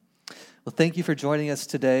Well, thank you for joining us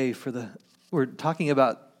today we're talking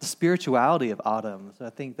about the spirituality of autumn. So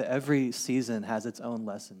I think that every season has its own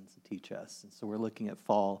lessons to teach us. And so we're looking at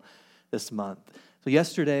fall this month. So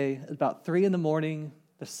yesterday, about 3 a.m,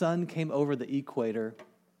 the sun came over the equator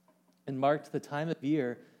and marked the time of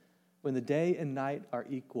year when the day and night are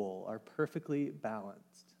equal, are perfectly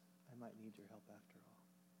balanced. I might need your help after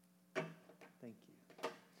all. Thank you.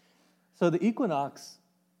 So the equinox,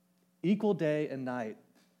 equal day and night,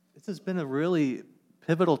 this has been a really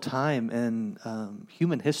pivotal time in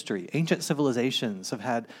human history. Ancient civilizations have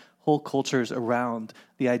had whole cultures around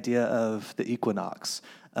the idea of the equinox.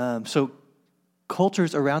 So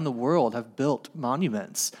cultures around the world have built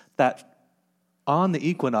monuments that on the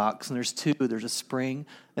equinox, and there's a spring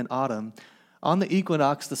and autumn. On the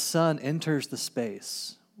equinox, the sun enters the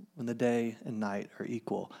space when the day and night are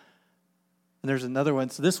equal. And there's another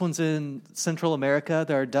one. So this one's in Central America.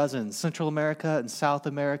 There are dozens. Central America and South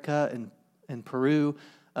America and Peru,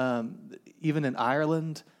 even in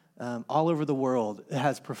Ireland, all over the world. It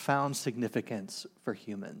has profound significance for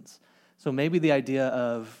humans. So maybe the idea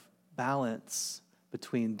of balance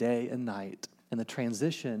between day and night and the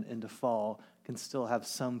transition into fall can still have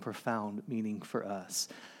some profound meaning for us.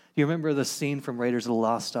 You remember the scene from Raiders of the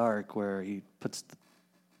Lost Ark where he puts the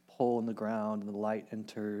pole in the ground and the light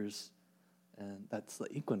enters, and that's the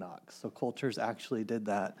equinox. So cultures actually did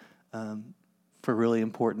that for really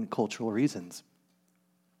important cultural reasons.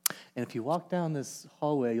 And if you walk down this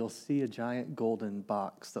hallway, you'll see a giant golden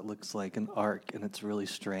box that looks like an ark, and it's really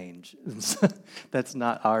strange. That's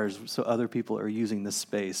not ours, so other people are using this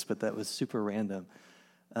space, but that was super random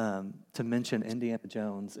to mention Indiana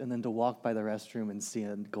Jones, and then to walk by the restroom and see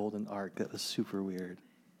a golden ark. That was super weird.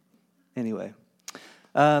 Anyway,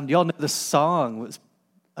 y'all know the song was,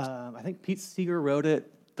 I think Pete Seeger wrote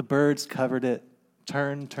it. The Byrds covered it.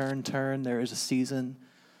 Turn, turn, turn, there is a season.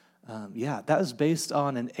 That was based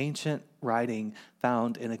on an ancient writing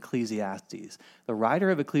found in Ecclesiastes. The writer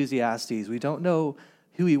of Ecclesiastes, we don't know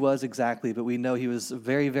who he was exactly, but we know he was a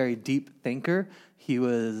very, very deep thinker. He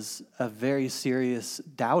was a very serious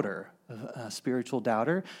doubter, a spiritual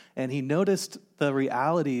doubter, and he noticed the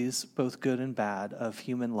realities, both good and bad, of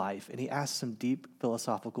human life, and he asked some deep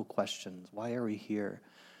philosophical questions. Why are we here?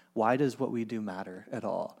 Why does what we do matter at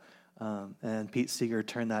all? And Pete Seeger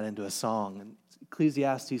turned that into a song. In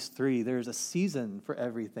Ecclesiastes 3, there's a season for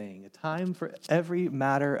everything, a time for every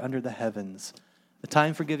matter under the heavens, a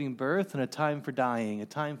time for giving birth and a time for dying, a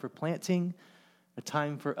time for planting, a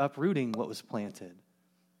time for uprooting what was planted.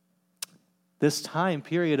 This time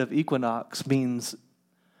period of equinox means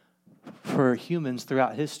for humans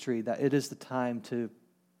throughout history that it is the time to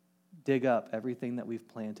dig up everything that we've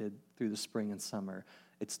planted through the spring and summer.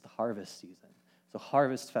 It's the harvest season. So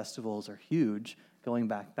harvest festivals are huge, going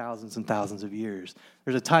back thousands and thousands of years.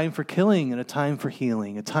 There's a time for killing and a time for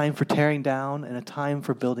healing, a time for tearing down and a time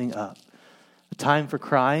for building up, a time for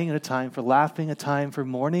crying and a time for laughing, a time for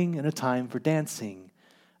mourning and a time for dancing,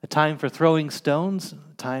 a time for throwing stones,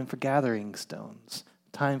 a time for gathering stones,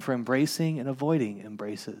 a time for embracing and avoiding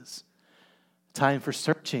embraces, a time for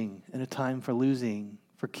searching and a time for losing,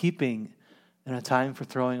 for keeping and a time for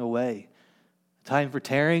throwing away, a time for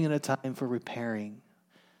tearing and a time for repairing,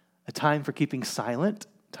 a time for keeping silent,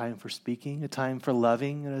 a time for speaking, a time for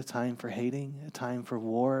loving and a time for hating, a time for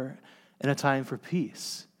war and a time for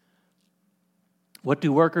peace. What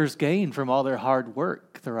do workers gain from all their hard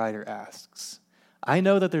work, the writer asks. I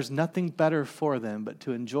know that there's nothing better for them but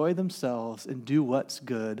to enjoy themselves and do what's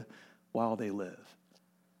good while they live.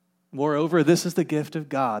 Moreover, this is the gift of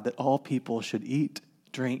God, that all people should eat,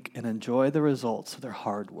 drink, and enjoy the results of their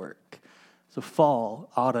hard work. So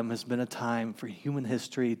fall, autumn, has been a time for human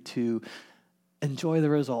history to enjoy the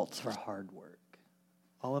results of our hard work.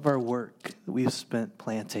 All of our work that we've spent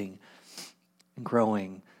planting and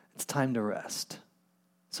growing, it's time to rest.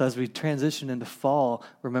 So as we transition into fall,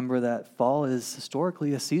 remember that fall is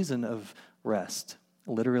historically a season of rest.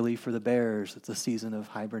 Literally for the bears, it's a season of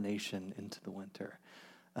hibernation into the winter.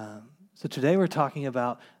 So today we're talking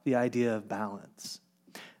about the idea of balance.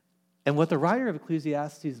 And what the writer of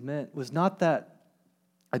Ecclesiastes meant was not that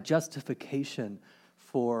a justification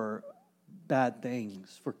for bad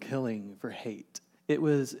things, for killing, for hate. It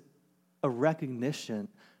was a recognition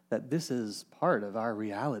that this is part of our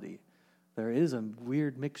reality. There is a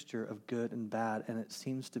weird mixture of good and bad, and it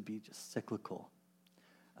seems to be just cyclical.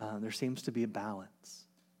 There seems to be a balance.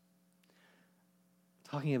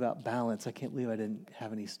 Talking about balance, I can't believe I didn't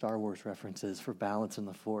have any Star Wars references for balance in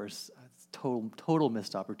the Force. It's total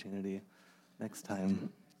missed opportunity. Next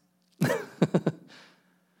time.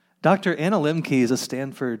 Dr. Anna Lemke is a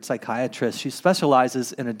Stanford psychiatrist. She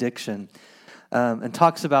specializes in addiction. and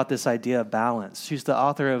talks about this idea of balance. She's the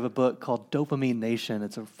author of a book called Dopamine Nation.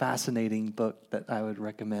 It's a fascinating book that I would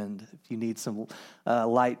recommend if you need some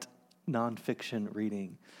light nonfiction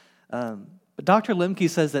reading. But Dr. Lemke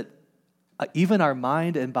says that even our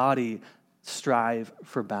mind and body strive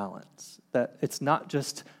for balance, that it's not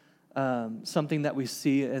just something that we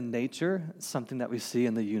see in nature, something that we see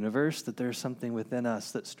in the universe, that there's something within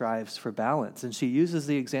us that strives for balance. And she uses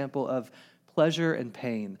the example of pleasure and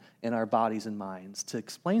pain in our bodies and minds to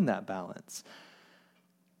explain that balance.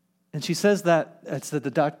 And she says that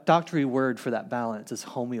the doctory word for that balance is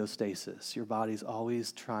homeostasis. Your body's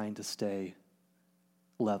always trying to stay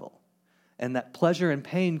level. And that pleasure and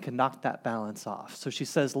pain can knock that balance off. So she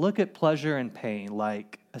says, look at pleasure and pain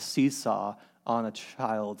like a seesaw on a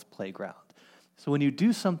child's playground. So when you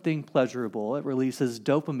do something pleasurable, it releases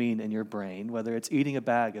dopamine in your brain, whether it's eating a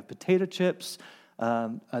bag of potato chips,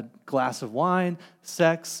 a glass of wine,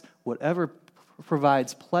 sex, whatever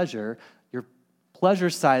provides pleasure, your pleasure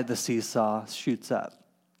side of the seesaw shoots up.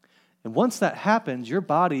 And once that happens, your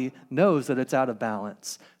body knows that it's out of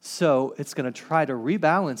balance. So it's going to try to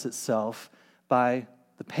rebalance itself by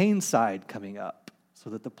the pain side coming up so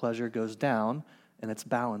that the pleasure goes down and it's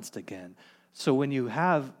balanced again. So when you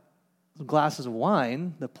have glasses of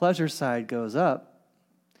wine, the pleasure side goes up,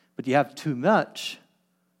 but you have too much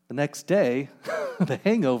the next day, the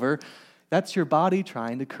hangover, that's your body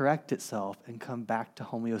trying to correct itself and come back to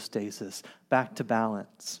homeostasis, back to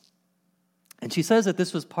balance. And she says that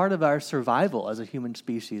this was part of our survival as a human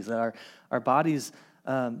species, that our bodies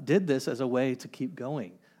did this as a way to keep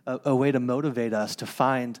going, a way to motivate us to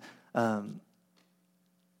find, if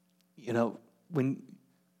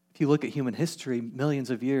you look at human history,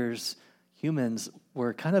 millions of years, humans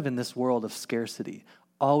were kind of in this world of scarcity,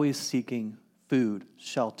 always seeking food,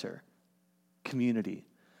 shelter, community.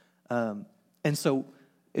 And so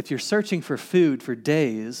if you're searching for food for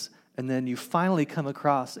days, and then you finally come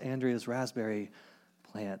across Andrea's raspberry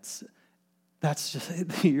plants, that's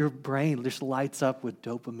just, your brain just lights up with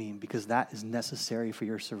dopamine because that is necessary for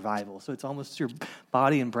your survival. So it's almost your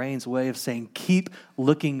body and brain's way of saying, keep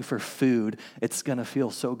looking for food. It's going to feel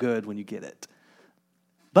so good when you get it.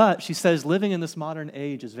 But she says living in this modern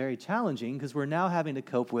age is very challenging because we're now having to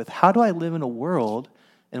cope with, how do I live in a world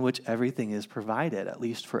in which everything is provided, at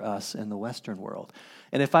least for us in the Western world?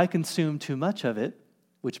 And if I consume too much of it,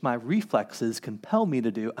 which my reflexes compel me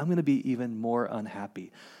to do, I'm going to be even more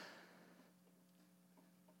unhappy.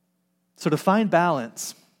 So to find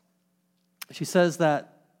balance, she says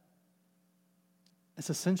that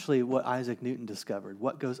it's essentially what Isaac Newton discovered.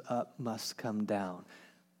 What goes up must come down.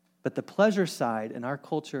 But the pleasure side in our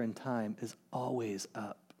culture and time is always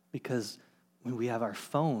up because when we have our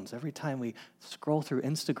phones, every time we scroll through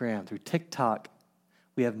Instagram, through TikTok,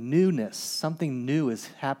 we have newness. Something new is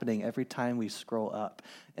happening every time we scroll up,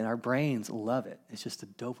 and our brains love it. It's just a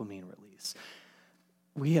dopamine release.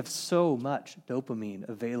 We have so much dopamine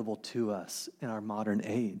available to us in our modern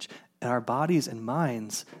age, and our bodies and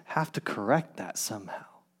minds have to correct that somehow,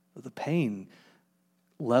 the pain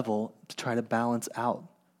level, to try to balance out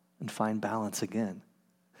and find balance again.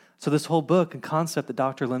 So this whole book and concept that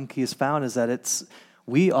Dr. Lemke has found is that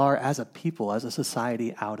we are, as a people, as a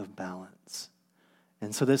society, out of balance.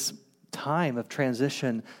 And so this time of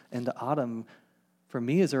transition into autumn, for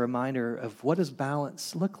me, is a reminder of what does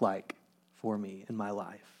balance look like for me in my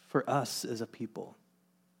life, for us as a people.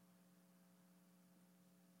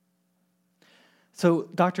 So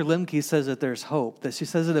Dr. Lemke says that there's hope, that she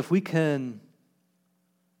says that if we can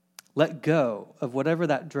let go of whatever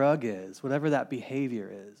that drug is, whatever that behavior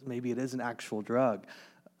is. Maybe it is an actual drug.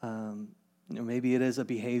 Maybe it is a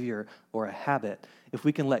behavior or a habit. If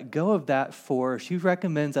we can let go of that for, she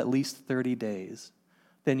recommends at least 30 days,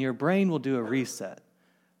 then your brain will do a reset.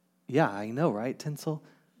 Yeah, I know, right, Tinsel?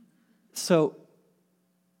 So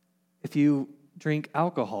if you drink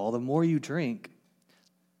alcohol, the more you drink,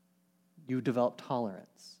 you develop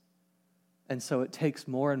tolerance. And so it takes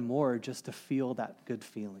more and more just to feel that good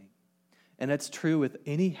feeling. And it's true with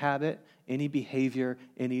any habit, any behavior,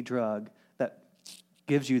 any drug that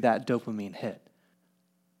gives you that dopamine hit.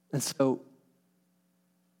 And so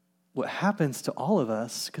what happens to all of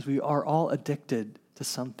us, because we are all addicted to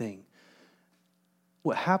something,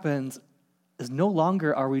 what happens is no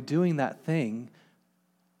longer are we doing that thing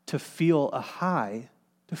to feel a high,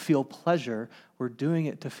 to feel pleasure. We're doing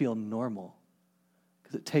it to feel normal.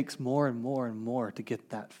 It takes more and more and more to get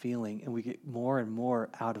that feeling, and we get more and more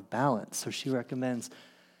out of balance. So she recommends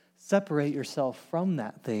separate yourself from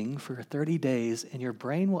that thing for 30 days, and your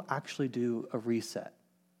brain will actually do a reset.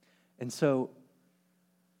 And so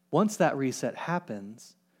once that reset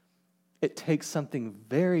happens, it takes something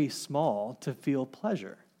very small to feel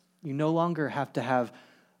pleasure. You no longer have to have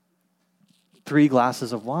 3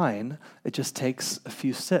 glasses of wine. It just takes a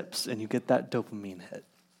few sips and you get that dopamine hit.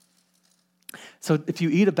 So if you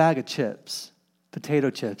eat a bag of chips,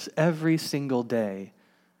 potato chips, every single day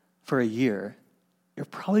for a year, you're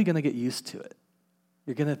probably going to get used to it.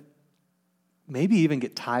 You're going to maybe even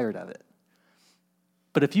get tired of it.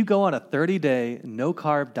 But if you go on a 30-day,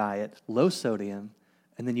 no-carb diet, low sodium,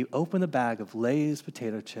 and then you open a bag of Lay's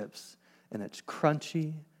potato chips, and it's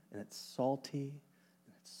crunchy, and it's salty,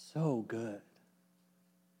 and it's so good.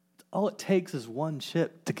 All it takes is one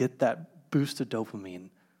chip to get that boost of dopamine.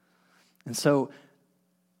 And so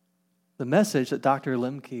the message that Dr.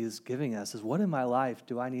 Lemke is giving us is, what in my life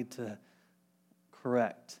do I need to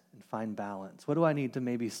correct and find balance? What do I need to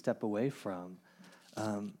maybe step away from?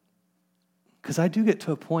 Because I do get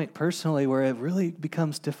to a point personally where it really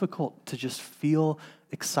becomes difficult to just feel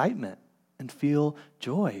excitement and feel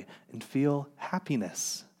joy and feel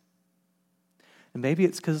happiness. And maybe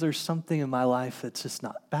it's because there's something in my life that's just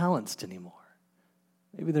not balanced anymore.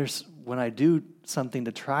 Maybe when I do something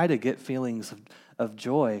to try to get feelings of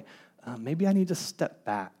joy, maybe I need to step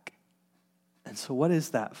back. And so what is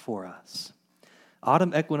that for us?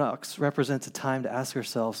 Autumn Equinox represents a time to ask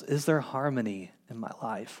ourselves, is there harmony in my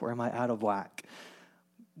life, or am I out of whack?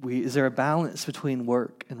 Is there a balance between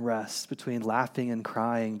work and rest, between laughing and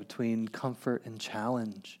crying, between comfort and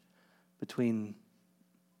challenge, between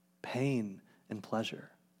pain and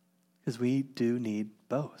pleasure? Because we do need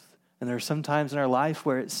both. And there are some times in our life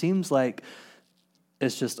where it seems like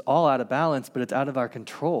it's just all out of balance, but it's out of our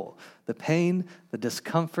control. The pain, the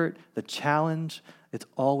discomfort, the challenge, it's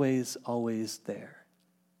always, always there.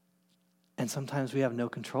 And sometimes we have no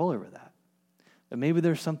control over that. But maybe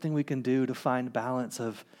there's something we can do to find balance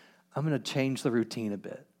of, I'm going to change the routine a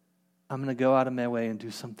bit. I'm going to go out of my way and do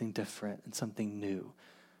something different and something new.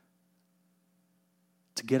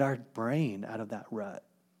 To get our brain out of that rut,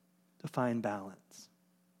 to find balance.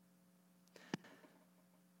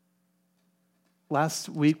 Last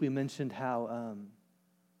week we mentioned how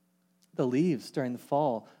the leaves during the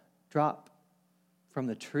fall drop from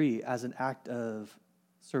the tree as an act of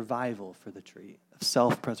survival for the tree, of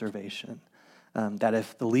self-preservation. That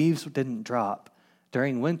if the leaves didn't drop,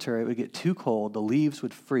 during winter it would get too cold, the leaves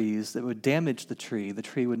would freeze, it would damage the tree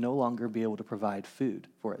would no longer be able to provide food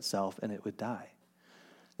for itself, and it would die.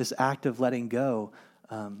 This act of letting go,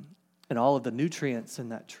 and all of the nutrients in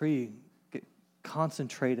that tree get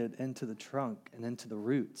concentrated into the trunk and into the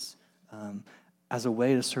roots as a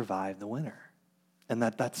way to survive the winter. And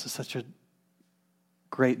that's such a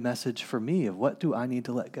great message for me of what do I need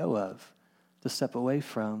to let go of, to step away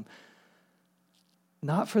from,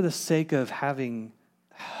 not for the sake of having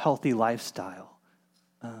a healthy lifestyle,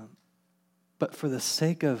 but for the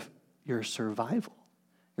sake of your survival,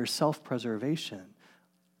 your self-preservation.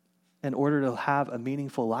 In order to have a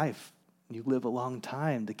meaningful life, you live a long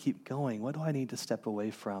time to keep going. What do I need to step away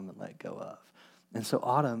from and let go of? And so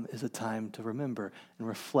autumn is a time to remember and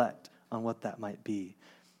reflect on what that might be.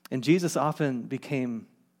 And Jesus often became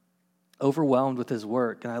overwhelmed with his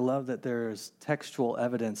work, and I love that there's textual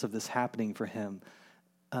evidence of this happening for him.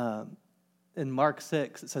 In Mark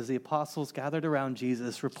 6, it says, the apostles gathered around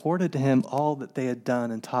Jesus, reported to him all that they had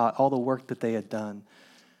done and taught, all the work that they had done.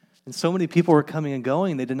 And so many people were coming and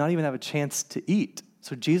going, they did not even have a chance to eat.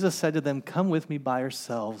 So Jesus said to them, come with me by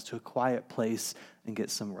yourselves to a quiet place and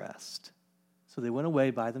get some rest. So they went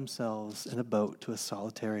away by themselves in a boat to a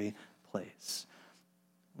solitary place.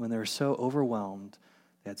 When they were so overwhelmed,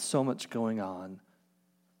 they had so much going on.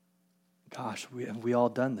 Gosh, we all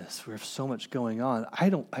done this. We have so much going on.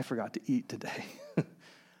 I forgot to eat today. To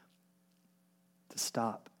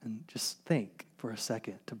stop and just think for a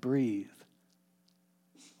second, to breathe.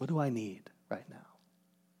 What do I need right now?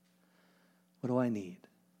 What do I need?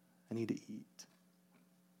 I need to eat.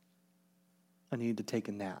 I need to take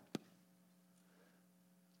a nap.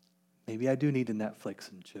 Maybe I do need to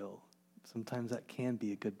Netflix and chill. Sometimes that can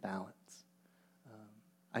be a good balance.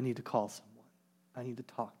 I need to call someone. I need to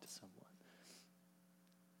talk to someone.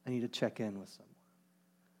 I need to check in with someone.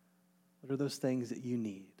 What are those things that you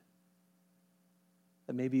need?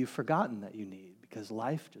 That maybe you've forgotten that you need because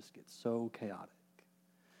life just gets so chaotic.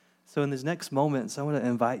 So in these next moments, I want to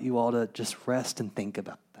invite you all to just rest and think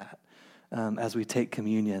about that as we take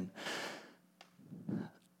communion.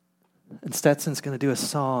 And Stetson's going to do a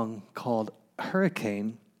song called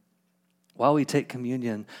Hurricane while we take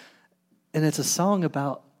communion. And it's a song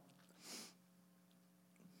about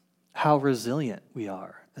how resilient we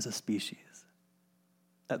are as a species.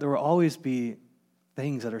 That there will always be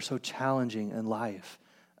things that are so challenging in life.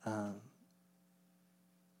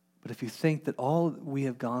 But But if you think that all we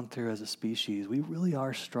have gone through as a species, we really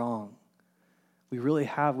are strong. We really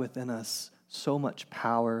have within us so much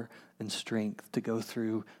power and strength to go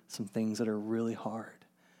through some things that are really hard.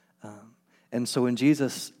 And so when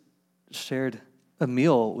Jesus shared a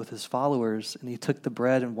meal with his followers and he took the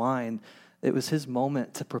bread and wine, it was his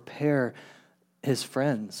moment to prepare his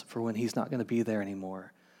friends for when he's not going to be there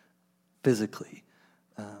anymore physically,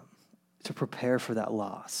 to prepare for that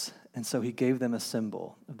loss. And so he gave them a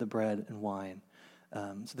symbol of the bread and wine.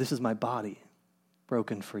 So this is my body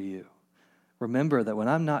broken for you. Remember that when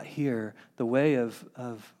I'm not here, the way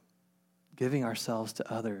of giving ourselves to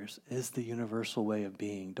others is the universal way of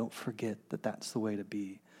being. Don't forget that that's the way to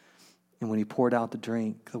be. And when he poured out the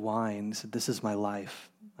drink, the wine, he said, this is my life,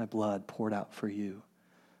 my blood poured out for you.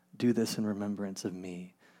 Do this in remembrance of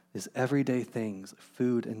me. These everyday things,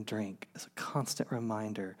 food and drink, is a constant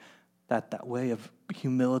reminder that that way of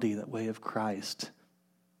humility, that way of Christ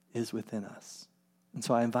is within us. And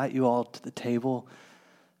so I invite you all to the table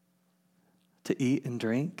to eat and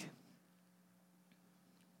drink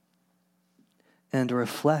and to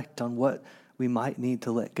reflect on what we might need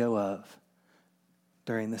to let go of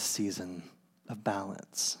during this season of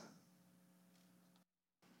balance.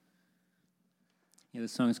 Yeah, the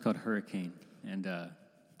song is called Hurricane, and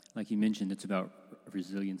like you mentioned, it's about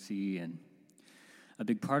resiliency, and a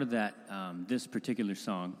big part of that, this particular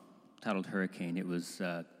song, titled Hurricane, it was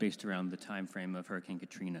based around the time frame of Hurricane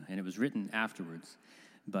Katrina, and it was written afterwards,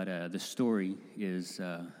 but the story is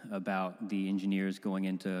about the engineers going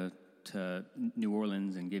into New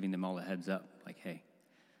Orleans and giving them all a heads up, like, hey,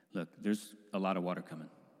 look, there's a lot of water coming,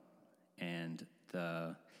 and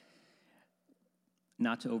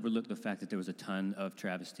not to overlook the fact that there was a ton of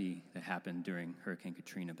travesty that happened during Hurricane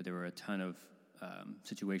Katrina, but there were a ton of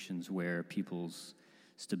situations where people's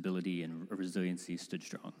stability and resiliency stood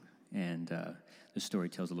strong. And the story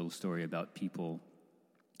tells a little story about people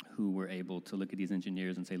who were able to look at these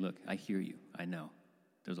engineers and say, look, I hear you, I know.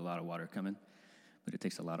 There's a lot of water coming, but it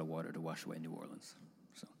takes a lot of water to wash away New Orleans.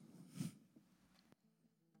 So.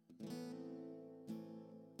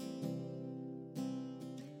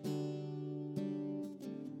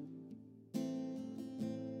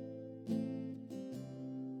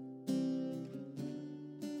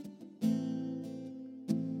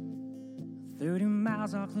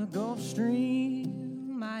 Miles off the Gulf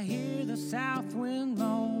Stream, I hear the south wind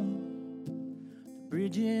moan. The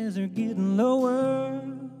bridges are getting lower,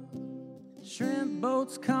 shrimp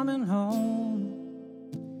boats coming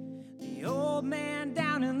home. The old man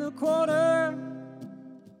down in the quarter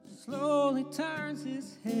slowly turns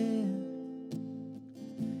his head,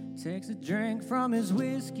 takes a drink from his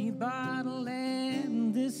whiskey bottle,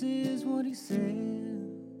 and this is what he said.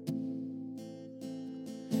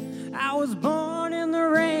 I was born in the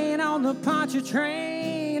rain on the Poncha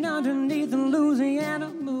train underneath the Louisiana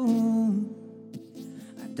moon.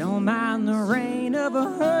 I don't mind the rain of a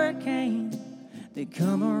hurricane, they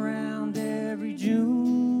come around every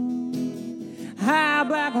June. High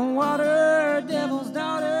black water, devil's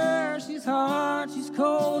daughter, she's hard, she's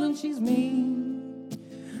cold, and she's mean.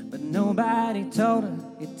 But nobody told her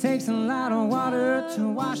it takes a lot of water to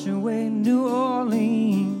wash away New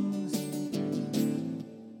Orleans.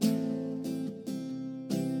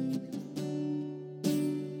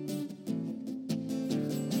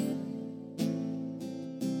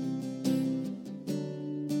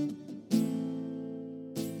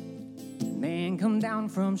 Come down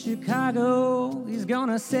from Chicago, he's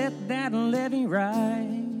gonna set that levee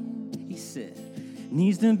right. He said,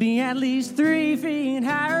 needs to be at least 3 feet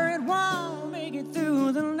higher, it won't make it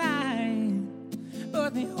through the night.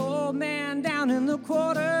 But the old man down in the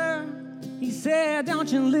quarter, he said,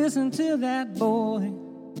 don't you listen to that boy.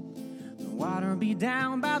 The water'll be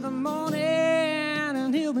down by the morning,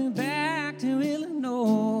 and he'll be back to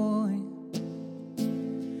Illinois.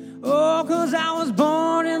 Oh, 'cause I was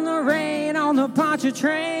born in the rain on the Poncha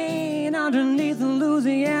train underneath the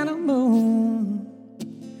Louisiana moon.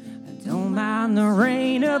 I don't mind the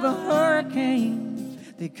rain of a hurricane,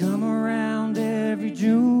 they come around every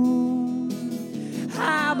June.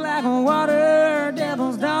 High black water,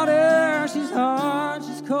 devil's daughter, she's hard,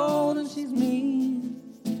 she's cold, and she's mean.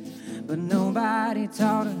 But nobody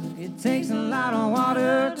taught her it takes a lot of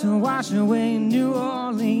water to wash away New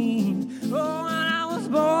Orleans. Oh,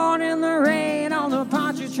 born in the rain on the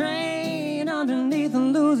Poncha train underneath the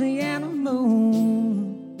Louisiana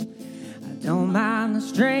moon. I don't mind the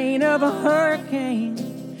strain of a hurricane,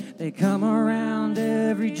 they come around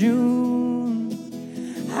every June.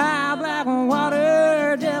 High black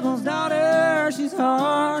water, devil's daughter, she's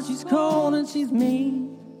hard, she's cold, and she's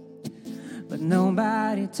mean. But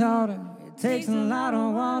nobody taught her it Takes a lot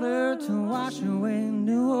of water to wash away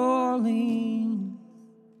New Orleans.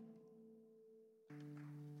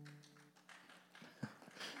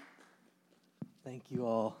 Thank you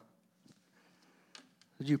all.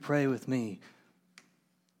 Would you pray with me?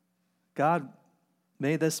 God,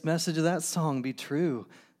 may this message of that song be true.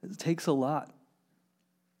 It takes a lot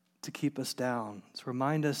to keep us down. To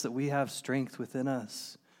remind us that we have strength within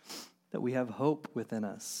us, that we have hope within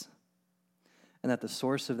us, and that the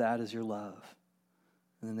source of that is your love.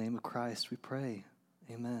 In the name of Christ we pray.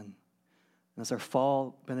 Amen. And as our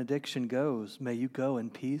fall benediction goes, may you go in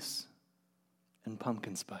peace and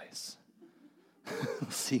pumpkin spice. We'll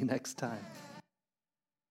see you next time.